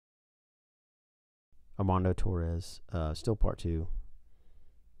Armando Torres, still part 2.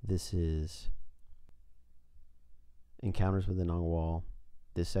 This is Encounters with the Nagual.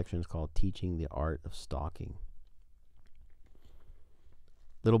 This section is called Teaching the Art of Stalking.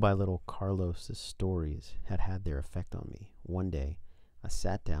 Little by little, Carlos's stories had their effect on me. One day, I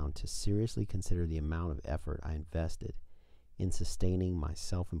sat down to seriously consider the amount of effort I invested in sustaining my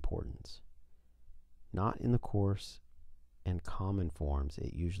self-importance. Not in the coarse and common forms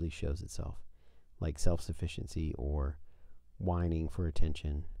it usually shows itself, like self-sufficiency or whining for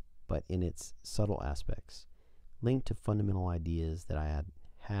attention, but in its subtle aspects, linked to fundamental ideas that I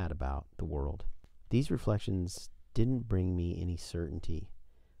had about the world. These reflections didn't bring me any certainty.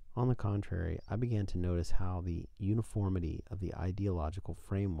 On the contrary, I began to notice how the uniformity of the ideological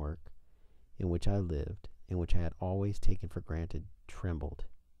framework in which I lived, and which I had always taken for granted, trembled.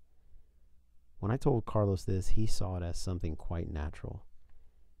 When I told Carlos this, he saw it as something quite natural.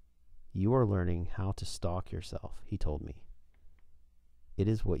 "You are learning how to stalk yourself," he told me. "It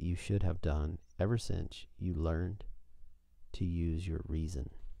is what you should have done ever since you learned to use your reason."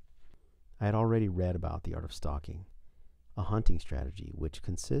 I had already read about the art of stalking, a hunting strategy which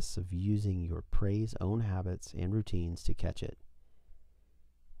consists of using your prey's own habits and routines to catch it.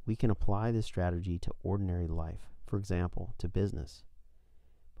 We can apply this strategy to ordinary life, for example, to business,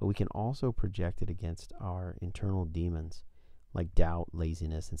 but we can also project it against our internal demons like doubt,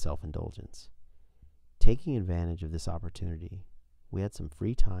 laziness, and self-indulgence. Taking advantage of this opportunity, we had some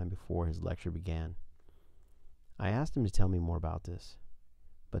free time before his lecture began. I asked him to tell me more about this,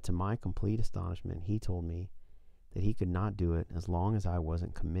 but to my complete astonishment, he told me that he could not do it as long as I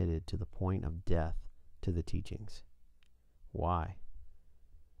wasn't committed to the point of death to the teachings. Why?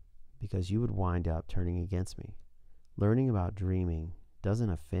 Because you would wind up turning against me. Learning about dreaming doesn't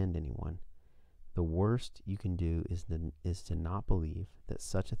offend anyone. The worst you can do is to not believe that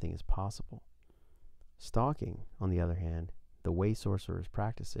such a thing is possible. Stalking, on the other hand, the way sorcerers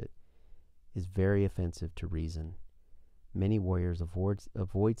practice it, is very offensive to reason. Many warriors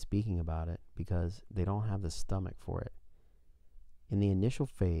avoid speaking about it because they don't have the stomach for it. In the initial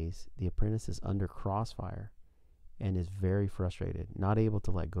phase, the apprentice is under crossfire and is very frustrated, not able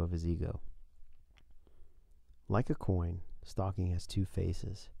to let go of his ego. Like a coin, stalking has two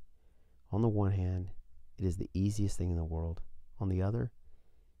faces. On the one hand, it is the easiest thing in the world. On the other,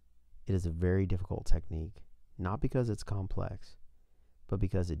 it is a very difficult technique, not because it's complex, but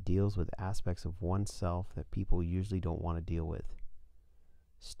because it deals with aspects of oneself that people usually don't want to deal with.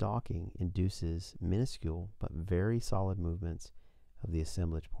 Stalking induces minuscule but very solid movements of the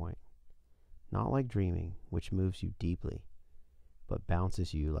assemblage point. Not like dreaming, which moves you deeply, but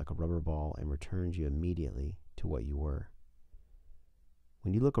bounces you like a rubber ball and returns you immediately to what you were.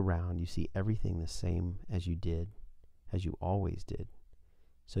 When you look around, you see everything the same as you always did.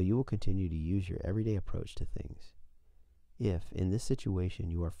 So you will continue to use your everyday approach to things. If, in this situation,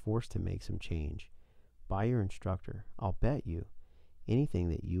 you are forced to make some change by your instructor, I'll bet you anything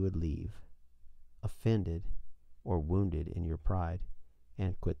that you would leave offended or wounded in your pride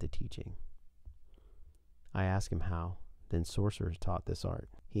and quit the teaching. I asked him how. Then sorcerers taught this art.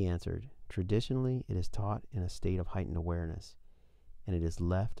 He answered, traditionally it is taught in a state of heightened awareness, and it is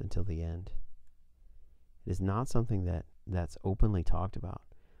left until the end. It is not something that's openly talked about.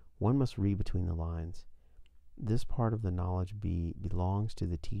 One must read between the lines. This part of the knowledge belongs to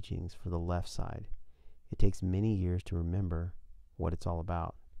the teachings for the left side. It takes many years to remember what it's all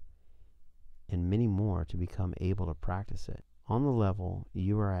about, and many more to become able to practice it. On the level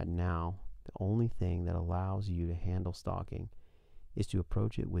you are at now, the only thing that allows you to handle stalking is to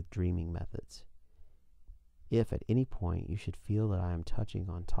approach it with dreaming methods. If at any point you should feel that I am touching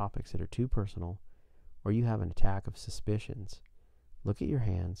on topics that are too personal, or you have an attack of suspicions, look at your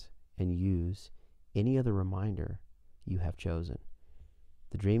hands and use any other reminder you have chosen.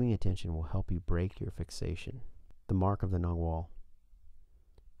 The dreaming attention will help you break your fixation. The mark of the Nagual.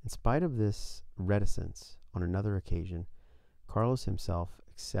 In spite of this reticence, on another occasion, Carlos himself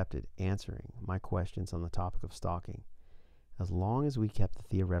accepted answering my questions on the topic of stalking, as long as we kept the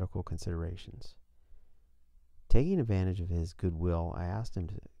theoretical considerations. Taking advantage of his goodwill, I asked him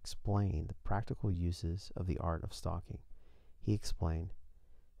to explain the practical uses of the art of stalking. He explained,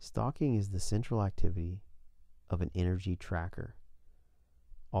 stalking is the central activity of an energy tracker.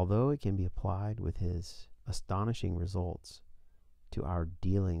 Although it can be applied with his astonishing results to our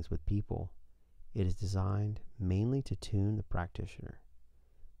dealings with people, it is designed mainly to tune the practitioner.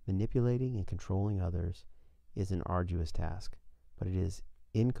 Manipulating and controlling others is an arduous task, but it is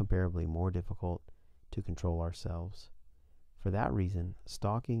incomparably more difficult to control ourselves. For that reason,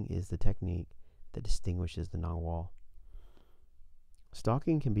 stalking is the technique that distinguishes the Nagual.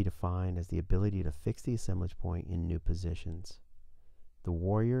 Stalking can be defined as the ability to fix the assemblage point in new positions. The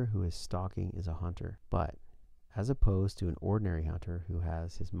warrior who is stalking is a hunter, but as opposed to an ordinary hunter who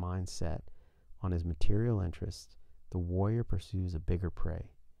has his mind set on his material interests, the warrior pursues a bigger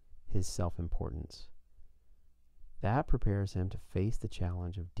prey, his self-importance. That prepares him to face the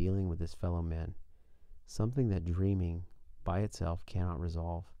challenge of dealing with his fellow men, something that dreaming by itself cannot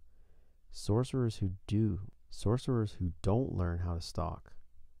resolve. Sorcerers who don't learn how to stalk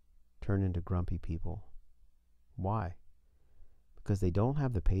turn into grumpy people. Why? Because they don't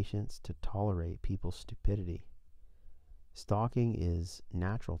have the patience to tolerate people's stupidity. Stalking is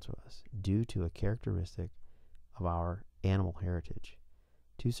natural to us due to a characteristic of our animal heritage.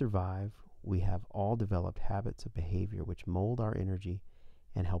 To survive, we have all developed habits of behavior which mold our energy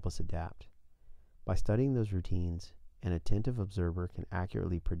and help us adapt. By studying those routines, an attentive observer can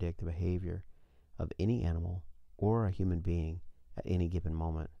accurately predict the behavior of any animal or a human being at any given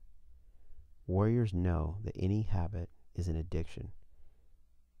moment. Warriors know that any habit is an addiction.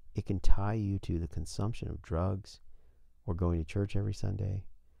 It can tie you to the consumption of drugs or going to church every Sunday.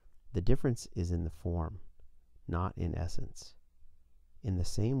 The difference is in the form, not in essence. In the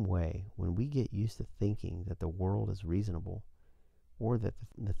same way, when we get used to thinking that the world is reasonable or that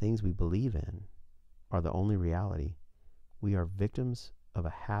the things we believe in are the only reality, we are victims of a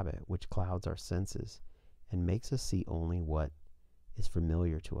habit which clouds our senses and makes us see only what is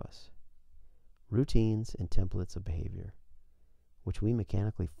familiar to us. Routines and templates of behavior, which we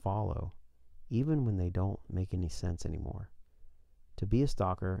mechanically follow even when they don't make any sense anymore. To be a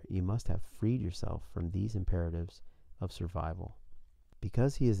stalker, you must have freed yourself from these imperatives of survival.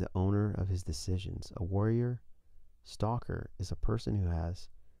 Because he is the owner of his decisions, a warrior stalker is a person who has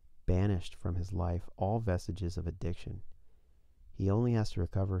banished from his life all vestiges of addiction. He only has to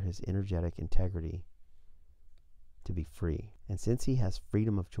recover his energetic integrity to be free. And since he has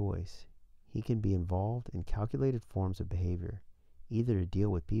freedom of choice, he can be involved in calculated forms of behavior, either to deal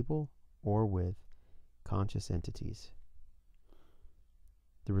with people or with conscious entities.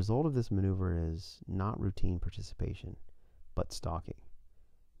 The result of this maneuver is not routine participation, but stalking,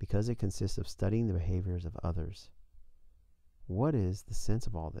 because it consists of studying the behaviors of others. What is the sense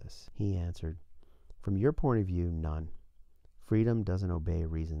of all this? He answered, from your point of view, none. Freedom doesn't obey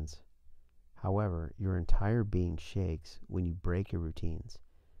reasons. However, your entire being shakes when you break your routines,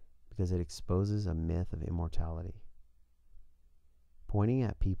 because it exposes a myth of immortality. Pointing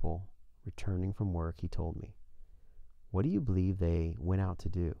at people returning from work, he told me, what do you believe they went out to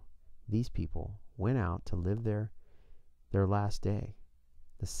do? These people went out to live their last day.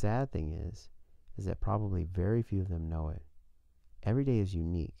 The sad thing is that probably very few of them know it. Every day is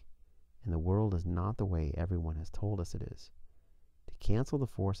unique, and the world is not the way everyone has told us it is. To cancel the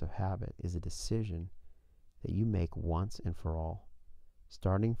force of habit is a decision that you make once and for all.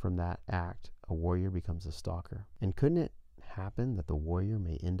 Starting from that act, a warrior becomes a stalker. And couldn't it happen that the warrior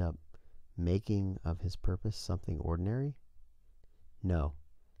may end up making of his purpose something ordinary? No,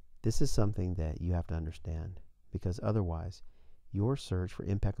 this is something that you have to understand, because otherwise your search for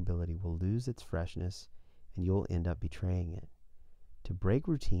impeccability will lose its freshness and you'll end up betraying it. To break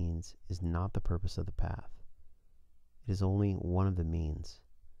routines is not the purpose of the path. It is only one of the means.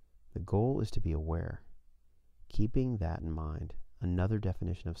 The goal is to be aware. Keeping that in mind, another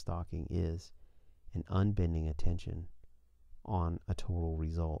definition of stalking is an unbending attention on a total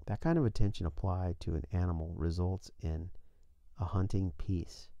result. That kind of attention applied to an animal results in a hunting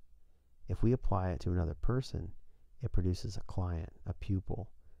piece. If we apply it to another person, it produces a client, a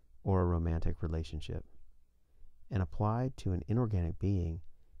pupil, or a romantic relationship. And applied to an inorganic being,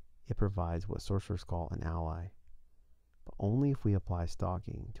 it provides what sorcerers call an ally. But only if we apply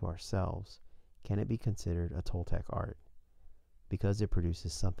stalking to ourselves can it be considered a Toltec art, because it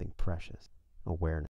produces something precious, awareness.